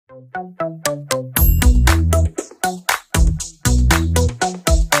For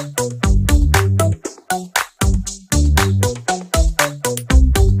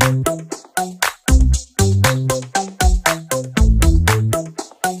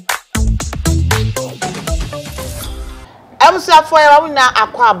na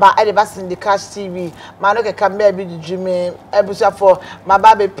akwaba e de Syndicast TV ma no keka me bi djime ebusa for ma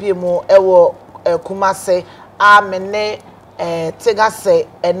ba be pie mu e wo Kumase a mene TIGASEI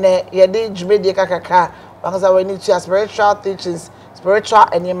ene ye de djime de kakaka because we need to spiritual teachings spiritual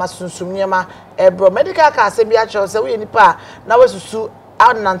enema sunsum nyema bro medical ka se bia che se we nipa na we susu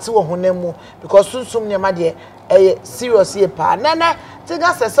anante wo honam because sunsum nyema de serious ye pa nene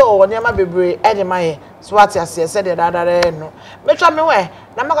TIGASEI se wo nyema bebre e de maye so what you say said that no me twa me we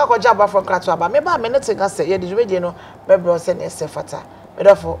na maka koja ba from krato aba me ba me ne TIGASEI ye de djumedie no be bro se ne se fata me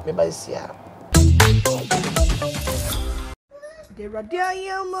therefore me ba sia the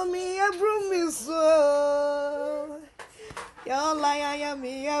radia mommy abrumiso ya la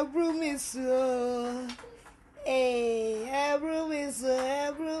me abrumiso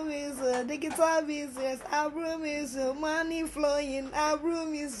abrumiso digital business abrumiso money flowing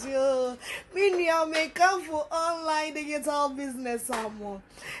abrumiso media make up for online digital business amo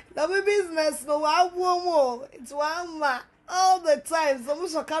the business no awomo it's one ma all the time so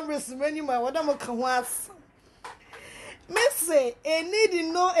much cameras many my what am kanwas me say I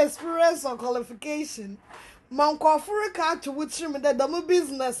need no experience or qualification man kwafure ka to witch me that the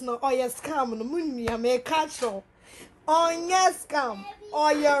business no or yes scam no money me catch on yes scam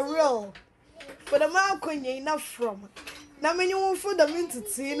or you real but the man konye enough from na me you for the mint to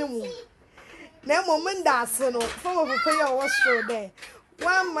see no mo na moment that so no from of prayer was sure there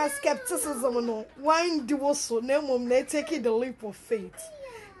one my skepticism no one do so na mom na take the leap of faith.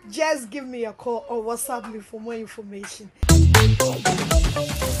 Just give me a call or WhatsApp me for more information.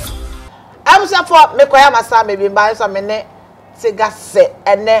 I'm so for me kwaya masa me bi ba so me ne TIGASEI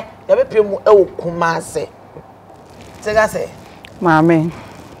ene ya be pie mu e wo Kumase TIGASEI maame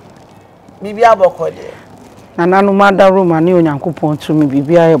bibi aboko de nanu mada room ani onyankopon tu me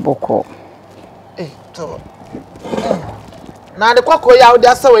bibi aye boko to na de kwako ya odi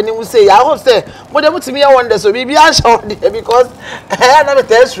asa wani mu say ya ho say mo de mutimi ya wonder so bibi a show because na me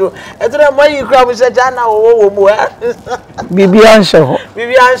test through e to na mo yi kra mo se jana wo mu bibi a show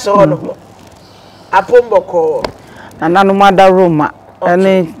no apomboko nanu mada room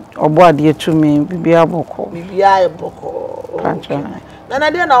ani obo ade tu me bibi aboko na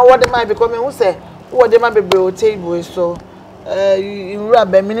de na wo de mai because me hu say wo de ma bebe o table so inura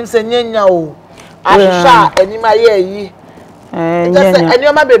be minim se nyanya o ahsha anima ye yi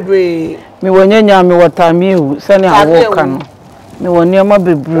anyoma bebre mi wonyanya mi watamiu sene awoka no mi wonyama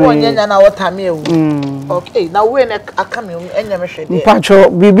bebre wonyanya na watamiu okay na we na akame enyame hwede mpacho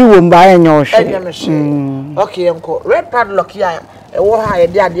bibi wo mba enya ohwe enyame hwe okay enko red padlock ya wo ha ye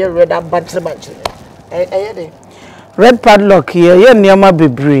de ade red abantre ye de red padlock ye niama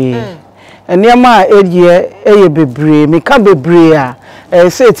bebre niama eye bebre mi ka bebre a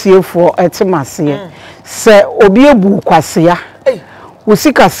se tiefo etemase se obi ebu kwasea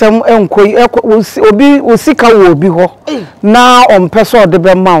usika sem enkoi usika wo obi ho na ompeso de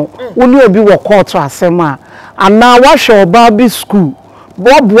be ma wo ni obi wo court asem a ana wa hwe oba bi school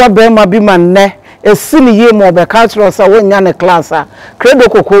bobo be ma bi manne esini ye mo be cultural sa wonya ne class a credo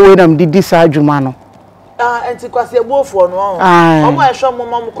kokko we nam didi sa adwuma no enti kwase ebuofo no omo ehwe mo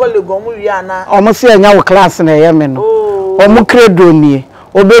mam colleague omo wi ana omo se anya wo class na ye me no omo credo nie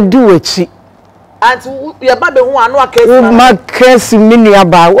obedi wachi anti ya ba be hu anu akesi ma kesi mini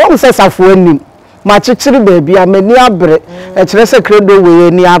aba wo se safo anim ma chichiri baabi amani abre e kire se credo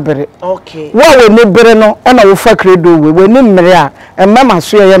we ni abre okay wo we ni bere no e na wo fa credo we ni mmere a e mema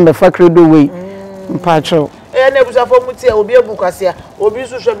so ye me fa credo we mpacho na ebusafo mutie obi ebukwase a obi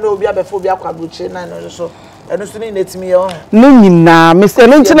so hwem na obi abefo obi akwabuche na no so eno so ni netimi ye o no nyina mr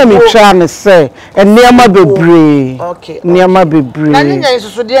no ntina me twa ne se eniama bebre okay niama bebre na nyanyan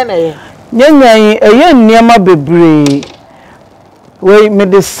susu de na ye nyanyan eye niama bebre we me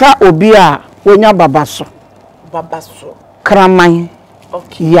de sa obi a wonya babaso kraman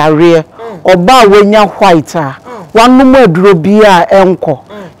okay yare oba wonya white a wanum aduro bi a enko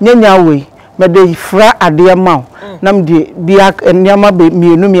nyanyan we me de fra ade ma nam de bia niama be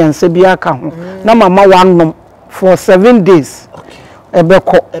mienu miense bia ka ho na mama wanum for 7 days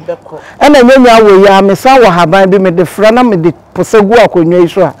ebeko ena nyanya we ya me sa wa haban bi me de fra na me de posegu akonwa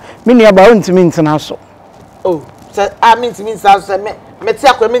iso a me nia ba ontimi ntina so oh so a mentimi nsa so me ti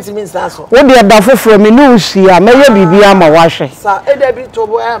akwa mentimi nsa so wo de da foforo me ni uhia me ye bibia ma wa hwe sa e da bi to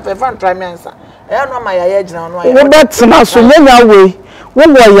bo e fan try me nsa e no ma ya ye gina no wo betina so nyanya we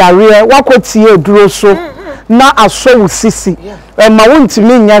wo yare wakotie duro so na aso wo sisi ma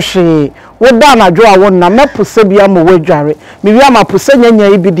wontimi nya hwe wo da na dwo a wo na mepose bia mo wadware me bia ma pose nyanya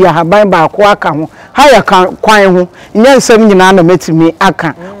ibi dia haban ba ko aka ho ha ya kan kwan ho nya nsem nyina na metimi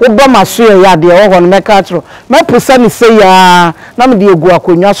aka wo ba maso ya de wo ho no meka tro mepose ni se ya na me de egu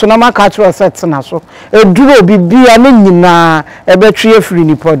akonwa so na maka tro set na so eduro bibia ne nyina ebetwe afiri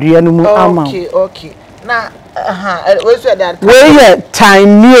ni podua no mu ama okay na we say that we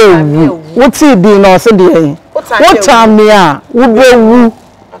time near what be no say dey what time near wo bewu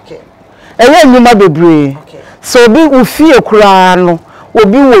okay ewe nyuma bebre so bi wo fie kura no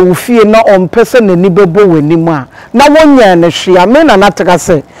obi wo fie na ompese na ni bebo wanimu a na wonya na hwea me na nataka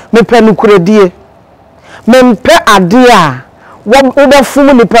se me panu kuradie me mpe ade a wo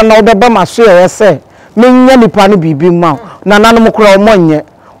befum nipa na wo beba maso ye se me nya nipa no bibi ma na nanom kura omonye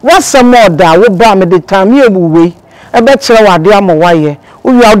wasem oda wo ba me de time ebuwe ebe kire wade amawaye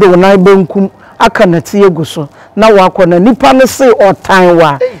wo wi awdo na benkum aka na tie guso na wakona nipa no se otan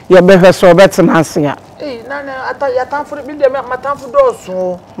wa ye behwe so betena ase a na ata ya tanfo bi de matanfo do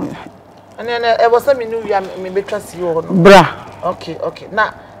so na e was me nu ya me betwa si ho no bra okay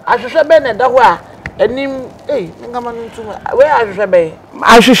na ahwehwe be na da ho a anim ngama no ntuma we ahwehwe be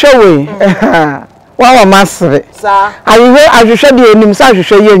we wa masre sa ahwehwe de enim sa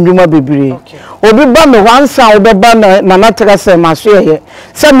ahwehwe ye ndwuma bebre obi ba me wansa obeba na nataka se maso ye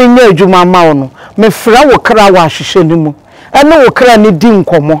se me nya adwuma ma wo no me fra wo kra wa ahwehwe ni mu ene wo kra ni di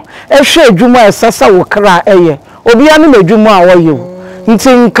nkomo ehwe adwuma esasa wo kra eye obi anu na adwuma a wo ye nti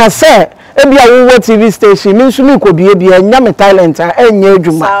nkase ebia wo TV station mi nsu mi ko bia nya me talent a enya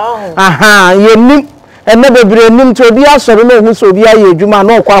adwuma ye nim ene bebre nim to obi asoro na hu so obi aye adwuma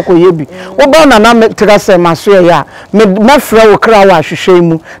na okwa akoye bi wo ba na tira se maso ya me mafra wo kra wa ahwehwe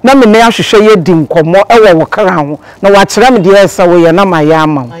mu na me na ahwehwe ye di nkomo ewo wo kra ho na wa kira me de esa wo ye na ma ya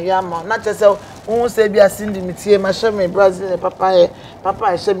ama na tese won se bia sindi mitie ma hye me Brazil papa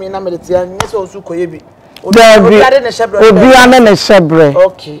hye me na me de tia nyese osu koye bi obi ade ne shebre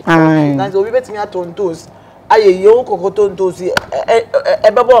okay na obi betimi atontos aye ye wo kokotontos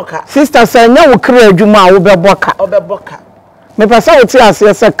ebeboka sister say nya wo kra adwuma a wo beboka me pasa wo ti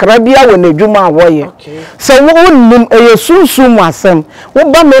ase se kra bia wo na adwuma a wo ye so wo nim eye sunsun mu asem wo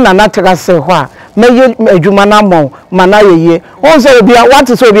ba me na nataka se ho a me ye adwuma na mo mana ye won say obi a what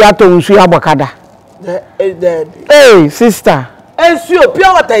is obi atonsu abokada sister ensuo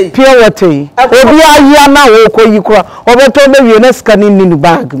pure water obi ahia na wo koyi kura obeto be wie na sika ni ni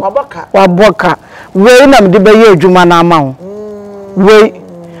bag waboka we na me de be ye adwuma na ama ho we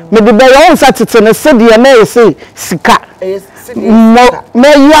me de be ye nsatete ne sedie na ese sika me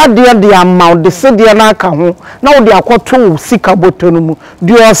ya de ama de sedie na aka ho na wo de akoto sika boto no mu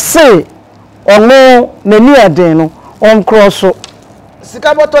de o se ono na ni eden no on cross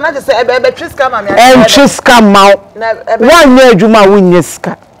sika boto na je se ebe twiska ma me twiska ma wanya adwuma wonye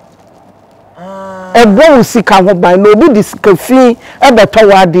sika ebo sika ho ban no obi di sika fi ebe to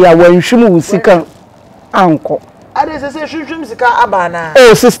wade a wanhwim wo sika anko ade se hwhwim sika abana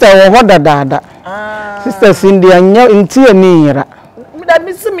sister wo ho dadaada sister Cindy anya nti ani yira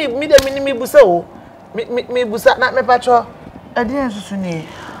mi busa o mi busa na me pacho ade ensusu ni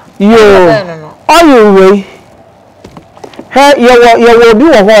oyo we ye bi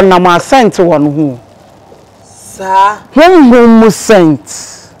wo ho na ma scent wo no ho sa mu scent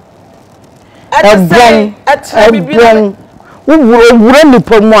ebon wo ni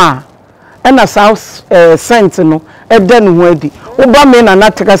pomu a na south scent no eden ho adi wo ba me na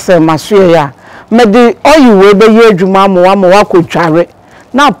nataka se maso ya me de oyi we be ye adwuma mo wa kodware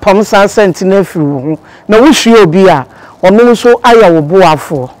na pom sa scent na afiri wo ho na wo hwie obi a ono so aya wo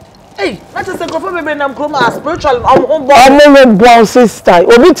boafo na tese kofo bebe na mkroma spiritual bon sister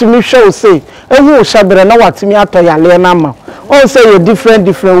obi timi hwe o say ehu o shabere na watimi atoyale na ma o say you different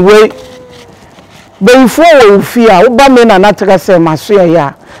way before wo fi a wo ba me na nataka se maso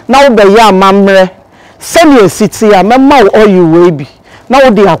ya na wo be ya amamre sani esiti a mema wo oyi we bi na wo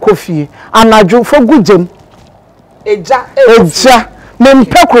de akofie anadwo fo gujem eja me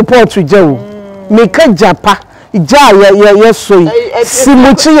mpek report je wo me ka japa ya soi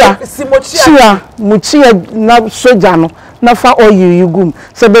simuchia na soja no na fa oyi yugum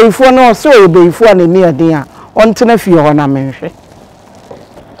se beifo no se oyi beifo na ni ade a ontena fie ho na menhwe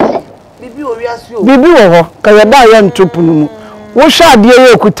bibi wo ho ka ya da ya ntopu no mu wo hwa ade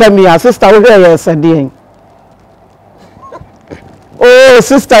ye okutami a sister wo hwe ya sade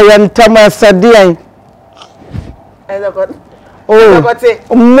sister ya ntama sade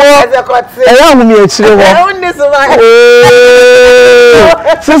mo eya hu mi echire wo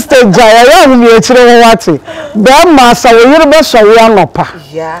sister Jaya ya hu me chire wo wate be ma sa wo yire be so wo anopa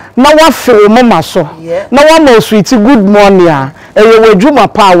na wa fe wo mama so na wa ma sweet good morning a eye wadwuma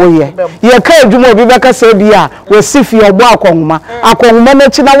pa wo ye ka adwuma obi be ka se bi a wo sifi ogbo akonwuma na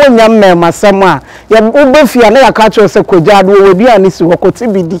chi na wonya mmema sam a ye wo be fia na ya ka cho se kogya do wo bi ani si wo koti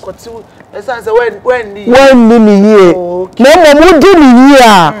bidi when ni ye na mo di ni ye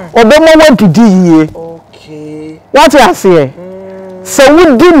a obo mo didi ye okay what you say so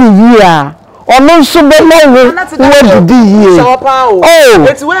wo di ni ye a ono so be no wo didi ye oh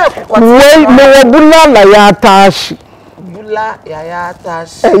we me bula la ya tashi bula ya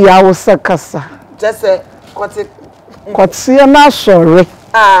tashi ya wo sakasa just kwati na sorry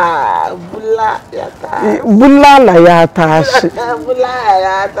bula la ya tashi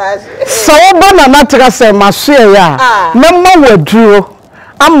so bana na TIGASEI maso ya na ma waduro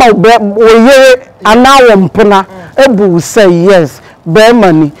ama woye anawo mpona ebu say yes be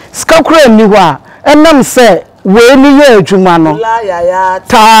mani skakura ni ho a enam say we ni ye adwuma no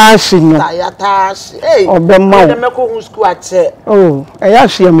tashi no tashi obema o meko hu school ache eya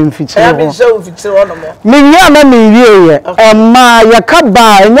hye me mfichire ho me nya na me wie ye ma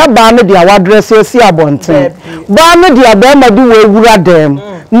yakaba enya ba no dia wadress esi abonten ba no dia be ma di we wura dem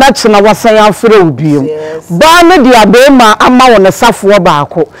na chena wasan afre obiem ba no dia be ma ama wona safo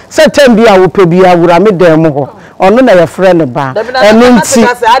baako se tembi a wo pebi awura me dem ho ono na ye friend ba enunti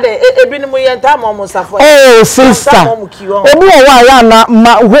ebinim ye ntam omo safo sister obi o wa ya na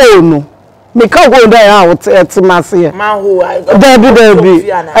ma ho no me ka ho da ya wo etimase ma ho dabi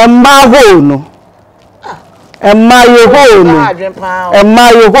ma ho no emma ye ho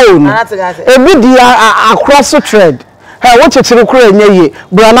no ebi di across thread hey wo chechiri kura enye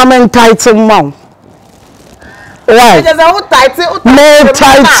bro na men tight mouth why me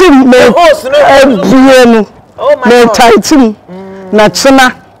tight me host no me tight na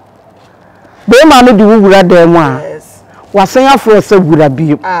china be ma no di wura dem a wasan afro se wura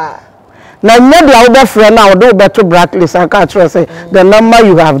bi na nya dia wo be frɛ na wo do beto blacklist aka tro say the number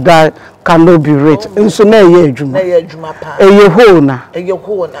you have died cannot be reached nso na ye adwuma pa eye ho na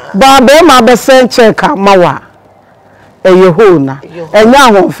ba be ma be send check amawa eye ho na enya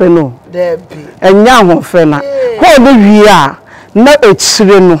ahonfe no enya ahonfe na ho do wi a na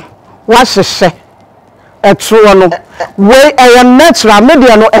echire no wa hyehye etro no we natural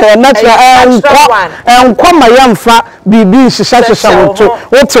media no natural enko mayamfa bibi hyehyehye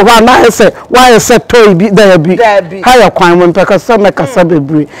woto ho na ese wa ese toy bi da bi ha ya kwan mo mpeka so mekasa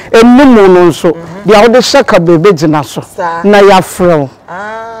bebre enimu no nso dia wo de shaka bebe gina so na ya frel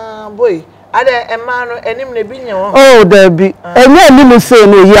boy ade emma no enim na bi nye ho da bi enye enim se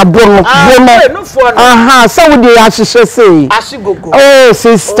no ya bono aha so wo de ya hyehye sei ashigogo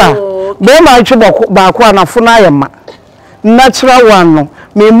sister be ma twe baako anafo na ayema natural one no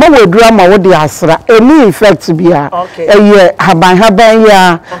me ma wadura ma wo de asra any effect bia eye haban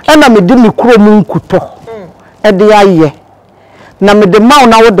ya na me de me kuro mu nkuto de aye na me de ma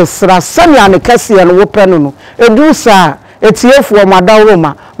na wo de sra sani ane kase no wo pɛ no edu sa etiefu o madawro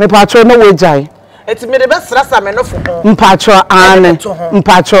ma me patro na wo jai eti me de be sra sa me no fo ho mpatro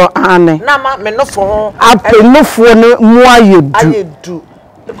ane na ma me no fo ho apenufo no mu ayedu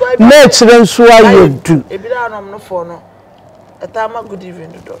me chire nso ayedu ebira no no fo no etama good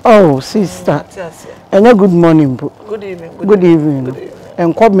evening sister enya good morning bro good evening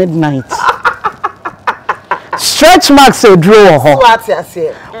and come midnight stretch marks e draw ho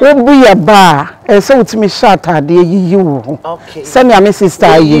wo bu ya ba se utimi shot ade yiyi wo ho se me am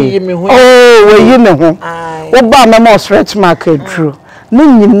sister ye we yi me ho wo ba me stretch mark e draw ni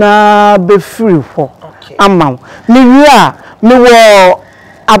nyina be free ho amaw ni wi a me wo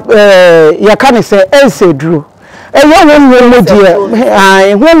yakane se ense draw eyo wonu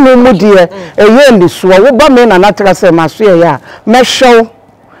mu die eyo ni so wo ba me na TIGASEI maso ye ya me hwew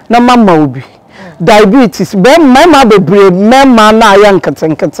na mama obi diabetes be mama bebre mama na aya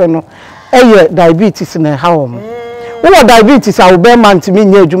nketenkete no eye diabetes na hawom wo diabetes a wo be man timi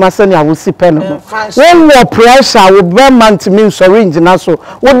nya adwuma se ne a wo sipe no wo pressure wo be man timi syringe na so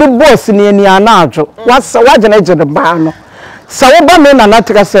wo de boss ne ani ana adwo wa gene ba no sa wo ba me na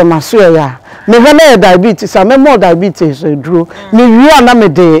TIGASEI maso ye ya me hana diabetes a me more diabetes eduro me wi na me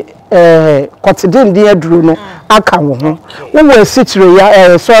de kotiden di eduro no aka wo ho wo sitire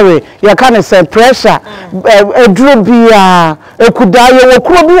ya sorry ya kan say pressure eduro bia ekudaye wo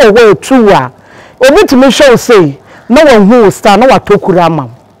kuro bi wo etu a obitimi show say na wo hu star na watokura ama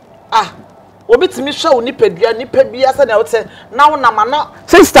obitimi show nipa bia se na wote na wo na ma no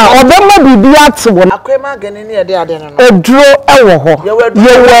sister obemma bibia ate wo akwema gane ne de ade no eduro ewo ho ye wo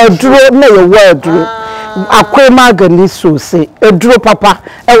eduro na ye wo eduro akwe magani so se eduro papa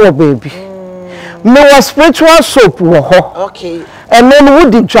ewo baby me was spiritual soap wo ho okay and then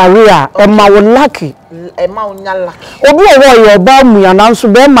would the jaria and ma wo lucky e ma unya lucky obi wo yo ba mu ya na so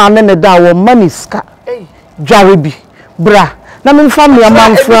be ma ne da wo money ska jaribi bra na me family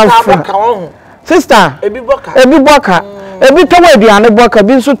am fra sister ebi boka ebi to we aduane boka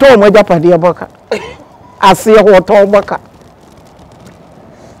bi nso to mo japade boka ase ho to boka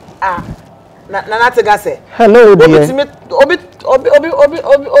na TIGASEI hello dear obi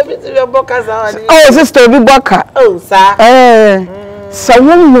boka za oh sister obi boka oh sa sa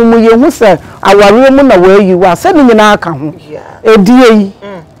wonmu ye hu se aware mu na wa yi wa se ni nyina aka ho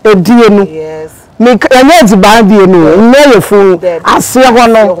edie nu yes me enye dziba die nu nne yefu ase ho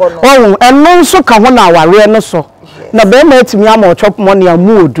no oh eno nso ka ho na aware no so na be ma atimi ama ochop money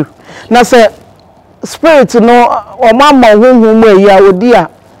amu odu na se spirit no o mama honhum mu eyi a odi a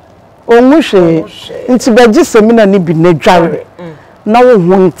onwuhwe nti beji semina ni bi na dware na wo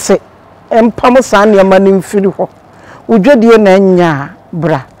hunte empam sa ne ma ni mfiri ho udwedie na nya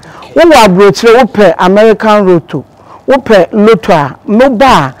bra wo wa brochire wo pe American roto wo pe loto a no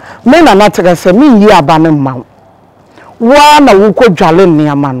ba me na TIGASEI me yi aba ne ma wa na wo ko dwale ne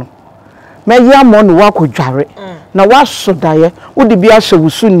ama no me ya mo no wa ko dware na wa sodaye wo de bia hye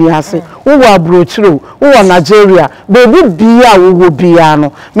wusu ni ase wo wa brochire wo wa Nigeria baby bia wo bia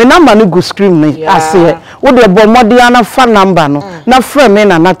no me number no go screen ni ase wo de bo modia na fa number no na fra me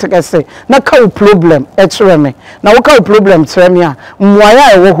na TIGASEI na ka wo problem e kire me na wo ka wo problem kire me a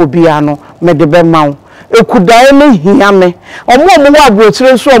mmoaya e wo ho bia no me de be ma wo ekudae ne hia me omo wa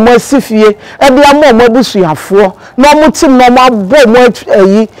brochire so omo asifie e bia mo abusuafo na omo tim na omo abo mo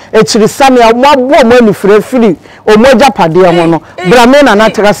ayi echirisane omo abo mo anifrefiri omo japade ho no bra me na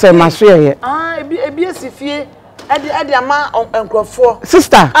TIGASEI maso ye ebi asifie edi ama enkrofo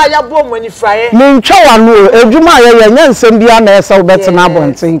sister ya bo mo anifraye me ntwa no edwuma ye nyansem bia na esa wo betena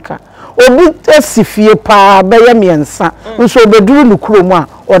abontenka obi asifie pa be ye miensa nso obeduru no kurom a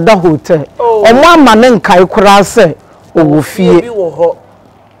oda hotel omo ama ne nkai kura se owo fie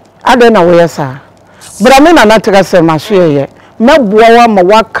ade na wo yesa bra me na TIGASEI maso ye meboa wa ma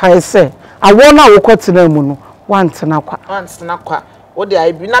wakai se awo na wo kotena mu no wantena kwa wo de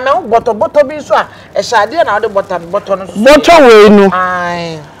ai bi na me boto bi so a e hyade na wo de boto no so boto we nu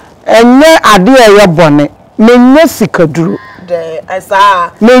ai enye ade ye bone menye sikaduru de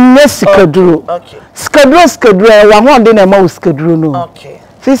esa menye sikaduru okay sikaduru wa ho de na ma wo sikaduru no okay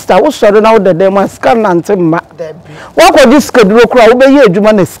sister wo soro na wo de ma scan na ntemma de bi wo ko di sikaduru kura wo be ye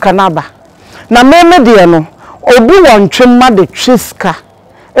adwuma na scan aba na meme de no obi won twemma de twiska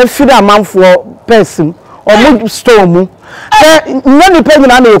efiri amanfo person omo store mu nyani pe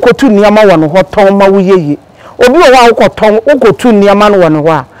nyina na ekotu niama wo no hoton ma wo yeye obi wo wa ukoton ukotu niama no wo no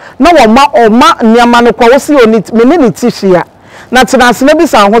ho a na wo ma niama no kwa wo si oni me ne tishia na tenase na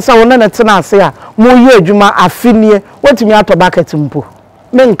bisa ho sa wo na tenase a mo ye adwuma afinie wotimi ato bucket mpo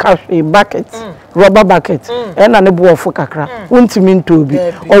me nka hwe bucket rubber bucket na ne bo ofo kakra wontimi ntobi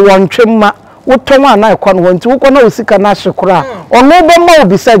o wontwemma woton ana ekwa no nti wokọ na osika na hyekora ono be ma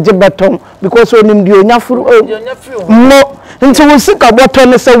obi sa je beton because onim di onyafuru mo nti wosika boton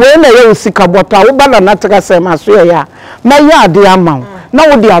ne se we na ye wosika boton wo bala na TIGASEI maso ye ya ma ya ade ama na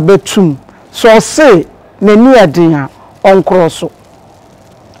wo de abetum so se nani ade a onkroso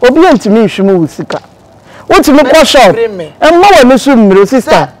obi antimi nhwemu wosika wotimi ko shop emma wo ne so mmiro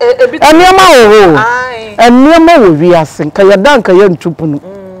sister eniema wo eniema wo wiase nka ya danka ya ntupunu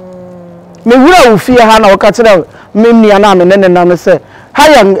me wura ofie ha na wakatira me nua na me nene na me se ha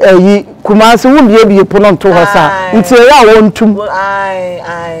ya yi kumase wundie bi pono nto ho sa nti ya wo ntum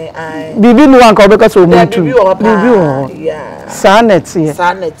bibi nu anka obeka so omuntu bibi wo sanete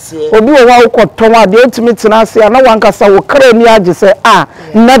obi wo wa ukoton ade otimi tenase na wanka sa wo kra ni age se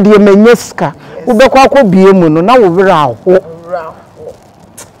na de menyeska ubekwa akobie mu no na wo wira aho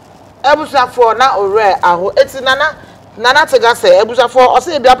ebusafo na ore aho eti nana TIGASEI ebusafo o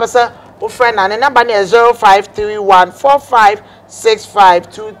se bia pesa o friend na number na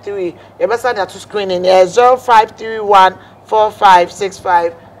 0531456523 you better na to screen in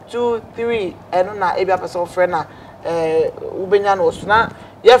 0531456523 eno na ebia pesa o friend na ubenya no so na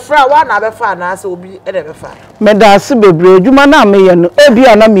ye fra wa na be fa na se obi e de be fa me da se bebre adwuma na me ye no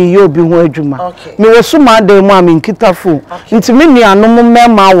ebia na me ye obi ho adwuma me wo so ma da mu a me nkitafo nti me nuanom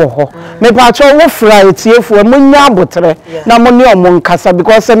mema wo ho me pa cho wo fra etiefu mo nya abotre na mo ne omo nkasa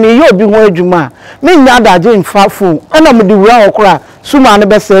because me ye obi ho adwuma me nya daje mfafo na me de wura okora suma ne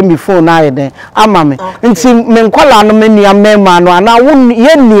be say me phone na yeden ama me nti me nkwala no me nua mema no ana wo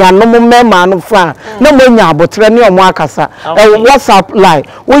ye nua no mo mema no fa na mo nya abotre ne omo akasa WhatsApp line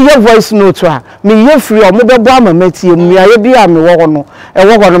wo ye voice note a me ye free omo be bo ama matie mu ya ye bi a me wo no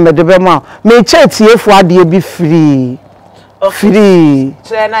wo no me de be ma me che tie fu ade bi free free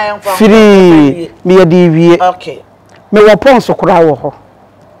me ye di wie okay me wo ponso kura wo ho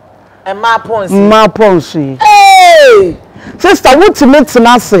ma ponso hey sister what meet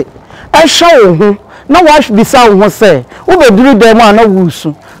na say e hwe wo ho na wa bisa wo ho say wo be duru dem a na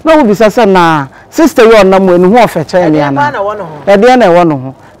wusu na wo bisa say na sister yo na mo enu ho ofeche ni ana e de na e wo no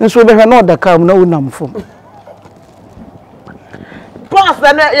ho nso be hwe na odaka mu na wo nam fom pons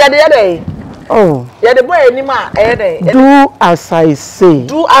na ye de oh ye de boy anima ye de do as I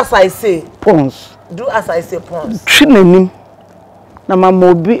say pons do as I say pons twinanim na mama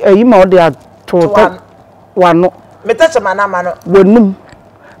obi eyi ma ode atoto wano metacha manama no wanum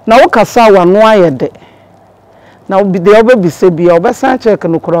na wo kasa wano ayede na obi de obebise bia obesan check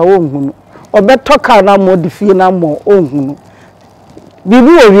no kora wo nhunu obetoka na modifie na mo ohunu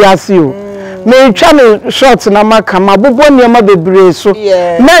bibi wo wiase o me twa me short na maka mabobo niam bebre so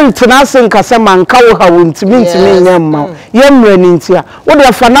na itina se nkasa manka wo ha wo ntimi nyamma yemra ni ntia wo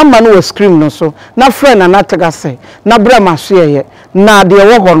de fa na ma no wo screen no so na friend na TIGASEI na bra ma so ye na de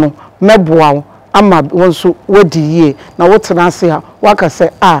wo ho no meboa ama wonso wadi ye na wotena se a waka se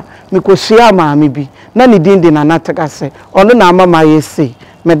mikoshia maame bi na ne din de na TIGASEI ono na ama ma yesi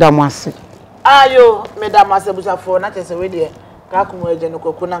medam ase ayo medam ase busafo na tese we de ka kumu eje no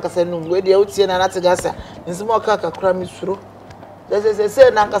kokko na nkasa num we de utie na TIGASEI nsimo ka kakra misuro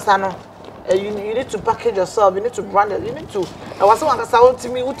say na nkasa no you need to package yourself, you need to brand it, you need to was one nkasa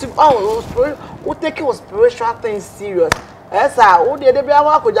ultimi we take your spiritual things serious wo de bia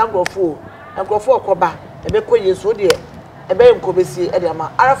wa ko jangrofo enkrofo okoba ebe ko yesu de ebe nkobesi e de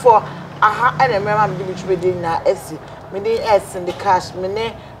ma arafo ene mema me bi twede na esi me dey in the cash me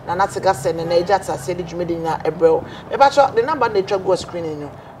ne na TIGASEI ne na ejata se de dwumede na ebrel me ba cho the number na twa go screen no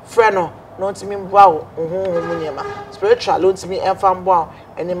frɛ no no ntimi mbwa wo mu nyema spiritual ntimi emfa mbwa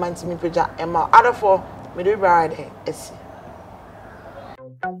ene man ntimi peja ema arafo me dey bride esi